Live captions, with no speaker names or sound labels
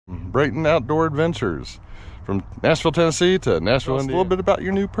Brayton Outdoor Adventures. From Nashville, Tennessee to Nashville, Indiana. A little bit about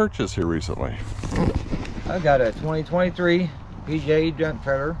your new purchase here recently. I've got a 2023 PJ dump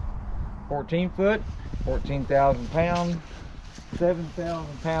trailer, 14 foot, 14,000 pound,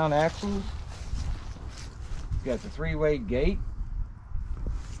 7,000 pound axles. It's got the 3-way gate.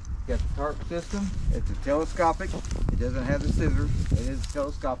 It's got the tarp system. It's a telescopic. It doesn't have the scissors. It is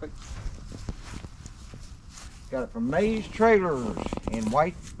telescopic. Got it from Mays Trailers in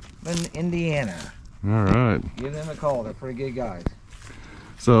Whiteman, Indiana. All right. Give them a call. They're pretty good guys.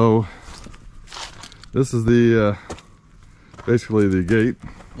 So this is the basically the gate.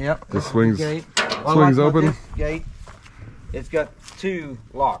 Yep. This swings gate. swings open. This gate, it's got 2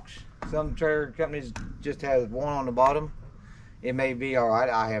 locks. Some trailer companies just has one on the bottom. It may be all right.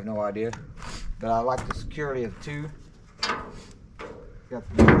 I have no idea, but I like the security of 2.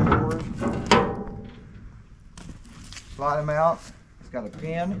 Got the doors. Slide them out. It's got a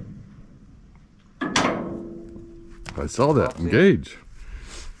pin. I saw that engage.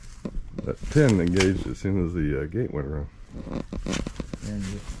 That pin engaged as soon as the gate went around. And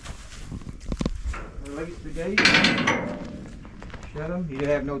just release the gate. Shut them. You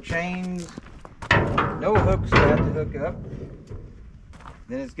have no chains, no hooks to have to hook up.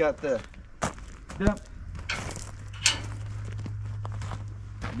 Then it's got the dump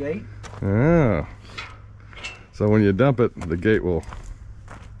gate. Yeah. So when you dump it, the gate will.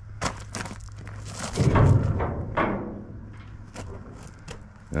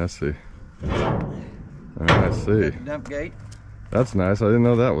 I see. I see. Dump gate. That's nice. I didn't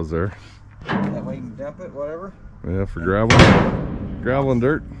know that was there. That way you can dump it, whatever. Yeah, for gravel and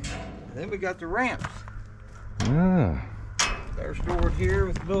dirt. And then we got the ramps. Yeah. They're stored here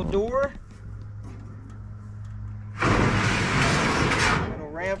with a little door. Little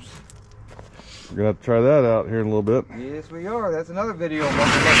ramps. We're gonna have to try that out here in a little bit. Yes, we are. That's another video.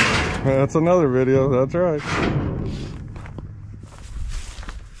 That's another video. That's right.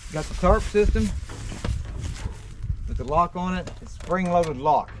 Got the tarp system with the lock on it. It's spring-loaded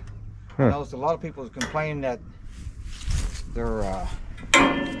lock. I noticed a lot of people complaining that their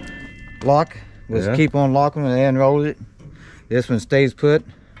lock was keep on locking when they unrolled it. This one stays put,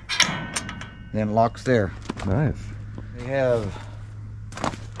 then locks there. Nice. They have, I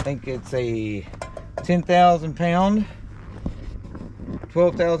think it's a 10,000 pound,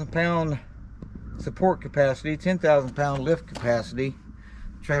 12,000 pound support capacity, 10,000 pound lift capacity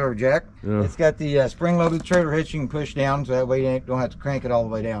trailer jack. Yeah. It's got the spring-loaded trailer hitch you can push down, so that way you don't have to crank it all the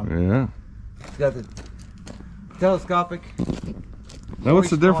way down. Yeah. It's got the telescopic. Now, what's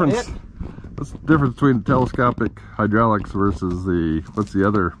the difference? What's the difference between the telescopic hydraulics versus the what's the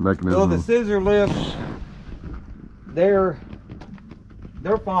other mechanism? Well, the scissor lifts, they're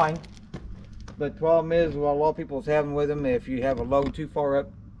fine, but the problem is, well, a lot of people's having with them, if you have a load too far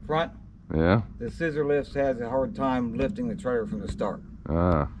up front, yeah, the scissor lifts has a hard time lifting the trailer from the start.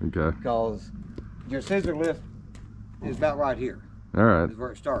 Ah, okay. Because your scissor lift is about right here. All right. Is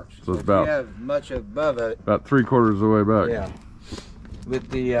where it starts. So it's if about, you have much above it. About 3/4 of the way back. Yeah.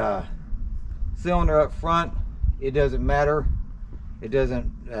 With the cylinder up front, it doesn't matter. It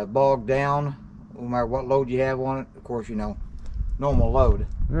doesn't bog down no matter what load you have on it. Of course, you know, normal load.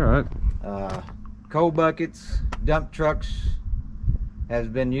 All right. Coal buckets, dump trucks has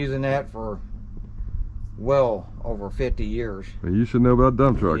been using that for well over 50 years. Well, you should know about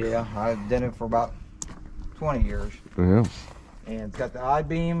dump trucks. Yeah, I've done it for about 20 years. Yeah. And it's got the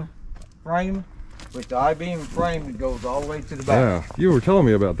I-beam frame. With the I-beam frame, it goes all the way to the back. Yeah, you were telling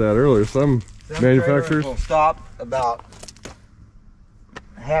me about that earlier. Some manufacturers will stop about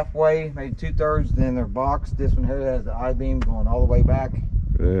halfway, maybe 2/3, then they're boxed. This one here has the I-beam going all the way back.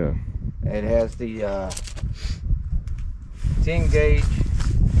 Yeah. It has the 10 gauge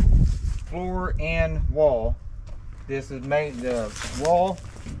floor and wall. This is made, the wall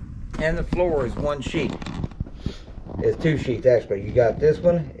and the floor is one sheet. It's 2 sheets actually. You got this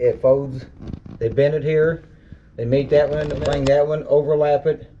one, it folds, they bend it here, they meet that one, they bring that one, overlap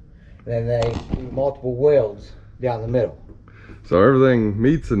it, and then they do multiple welds down the middle. So everything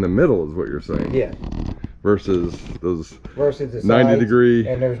meets in the middle is what you're saying? Yeah. Versus those the 90-degree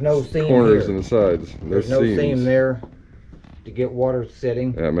and there's no seam corners here. and the sides. There's no seam there to get water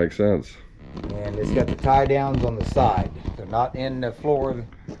sitting. That makes sense. And it's got the tie downs on the side. They're not in the floor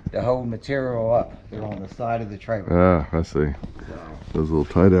to hold material up. They're on the side of the trailer. Ah, I see. Those little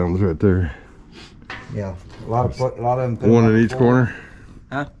tie downs right there. Yeah, a lot of them. One in each corner.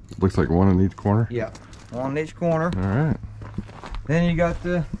 Huh? Looks like one in each corner. Yeah, one in each corner. All right. Then you got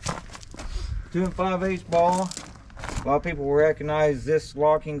the 2 5/8 ball. A lot of people will recognize this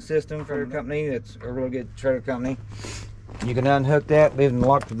locking system for a company. It's a really good trailer company. You can unhook that, leave it in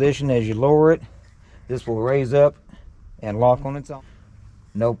lock position. As you lower it, this will raise up and lock on its own.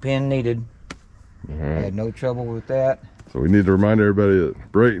 No pin needed. All I right. had no trouble with that. So we need to remind everybody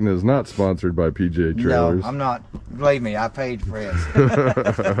that Brayton is not sponsored by PGA Trailers. No, I'm not. Believe me, I paid for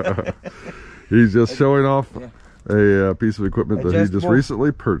it. He's just showing off a piece of equipment that he just Adjustable.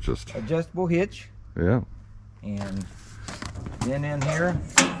 recently purchased. Adjustable hitch. Yeah. And then in here,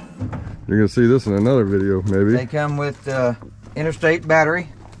 You're going to see this in another video, maybe. they come with interstate battery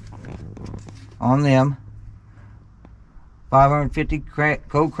on them. 550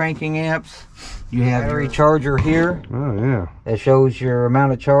 co-cranking amps. You have battery charger here Oh, yeah. that shows your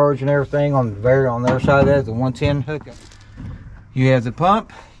amount of charge and everything. On the other side of that is the 110 hookup. You have the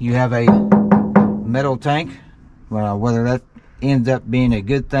pump. You have a metal tank. Well, whether that ends up being a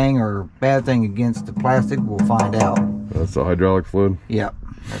good thing or a bad thing against the plastic, we'll find out. That's the hydraulic fluid. Yep,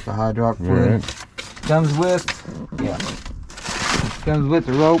 that's the hydraulic All fluid. right. Comes with, comes with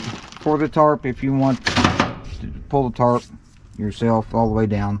the rope for the tarp if you want to pull the tarp yourself all the way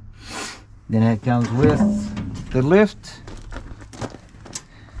down. Then it comes with the lift.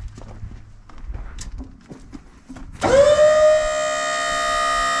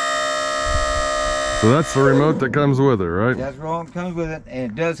 So that's the remote that comes with it, right? That's wrong, comes with it,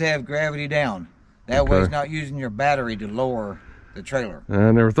 and it does have gravity down. That way it's Okay. not using your battery to lower the trailer. I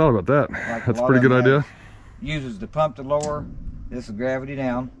never thought about that. Like That's a lot pretty of good them idea. Uses the pump to lower. This is gravity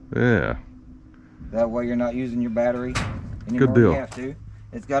down. Yeah. That way you're not using your battery anymore. Good deal. You have to.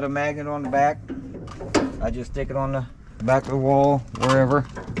 It's got a magnet on the back. I just stick it on the back of the wall, wherever.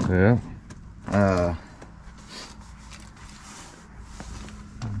 Yeah.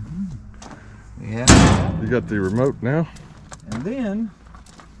 Yeah. You got the remote now? And then,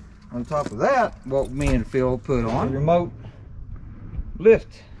 on top of that, what me and Phil put on, the remote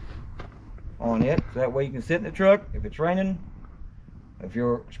lift on it. So that way you can sit in the truck if it's raining, if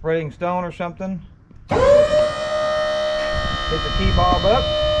you're spreading stone or something. Hit the key bob up.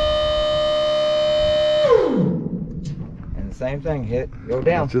 And the same thing, go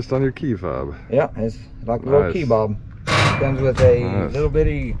down. It's just on your key fob. Yeah, it's like a little Nice. key bob. Comes with a Nice. little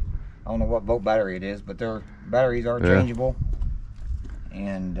bitty, I don't know what volt battery it is, but their batteries are Yeah. changeable.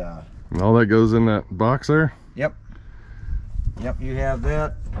 And And all that goes in that box there? yep, you have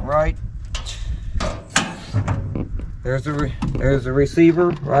that right. There's the receiver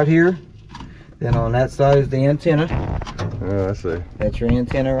right here. Then on that side is the antenna. Oh, I see. That's your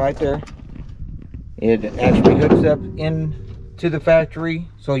antenna right there. It actually hooks up into the factory,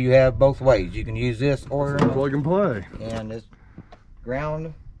 so you have both ways. You can use this or Plug and play. and it's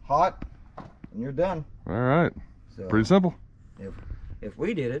ground hot, and you're done. All right. So Pretty simple. if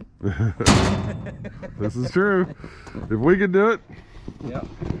we did it, This is true. If we can do it, yep.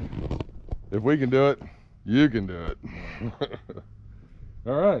 if we can do it, you can do it.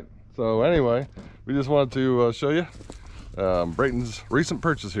 All right. So anyway, we just wanted to show you Brayton's recent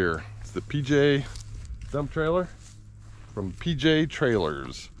purchase here. It's the PJ dump trailer from PJ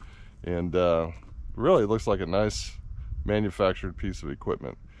Trailers, and really it looks like a nice manufactured piece of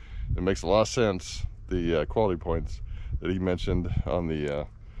equipment. It makes a lot of sense, the quality points that he mentioned on the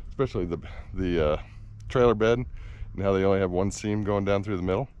especially the trailer bed, and how they only have one seam going down through the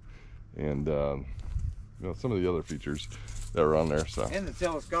middle, and you know, some of the other features that are on there. So And the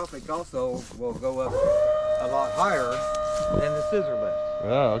telescopic also will go up a lot higher than the scissor lift.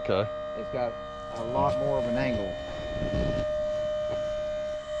 oh, okay. It's got a lot more of an angle.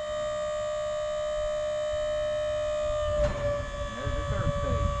 There's the third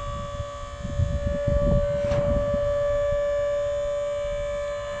stage.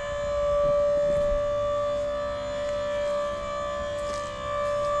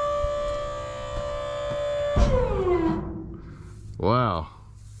 Wow,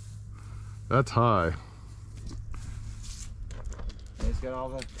 that's high. And it's got all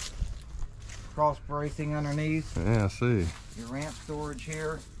the cross bracing underneath. Yeah, I see. Your ramp storage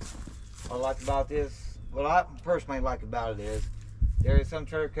here. What I like about this, what I personally like about it is, there are some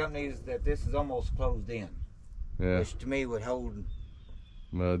trailer companies that this is almost closed in, Yeah, which to me would hold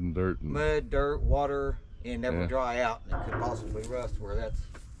mud and dirt. And, mud, dirt, water, and never Yeah. dry out, and it could possibly rust, where that's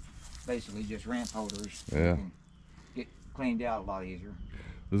basically just ramp holders. Yeah. You can get cleaned out a lot easier.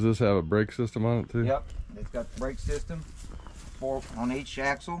 does this have a brake system on it too? Yep, it's got the brake system, 4 on each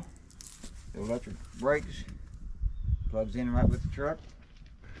axle. The electric brakes plugs in right with the truck.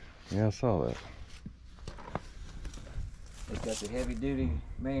 Yeah, I saw that. It's got the heavy duty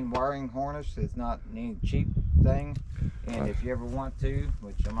main wiring harness. It's not any cheap thing. And if you ever want to,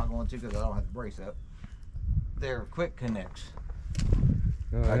 which I'm not going to because I don't have the brace up, they're quick connects.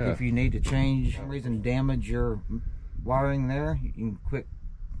 Oh, Like yeah. if you need to change, for some reason damage your wiring there. You can quick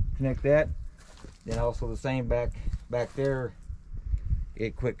connect that. Then also the same back there,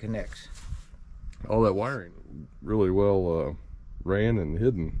 it quick connects. All that wiring really well ran and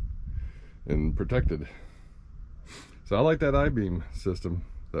hidden and protected. So I like that I-beam system,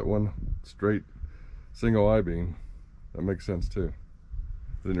 that one straight single I-beam. That makes sense too.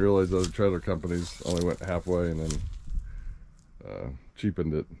 I didn't realize other trailer companies only went halfway and then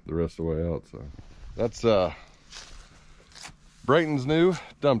cheapened it the rest of the way out. So that's Brayton's new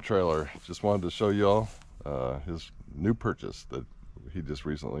dump trailer. Just wanted to show y'all his new purchase that he just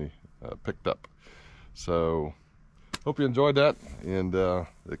recently picked up. So hope you enjoyed that, and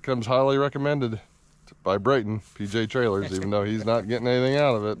it comes highly recommended by Brayton PJ Trailers, even though he's not getting anything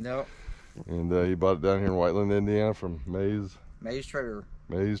out of it. Nope. And he bought it down here in Whiteland, Indiana from Mays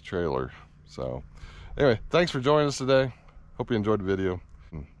Trailer. So anyway, thanks for joining us today. Hope you enjoyed the video.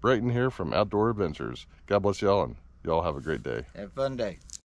 Brayton here from Outdoor Adventures. God bless y'all, and y'all have a great day. Have a fun day.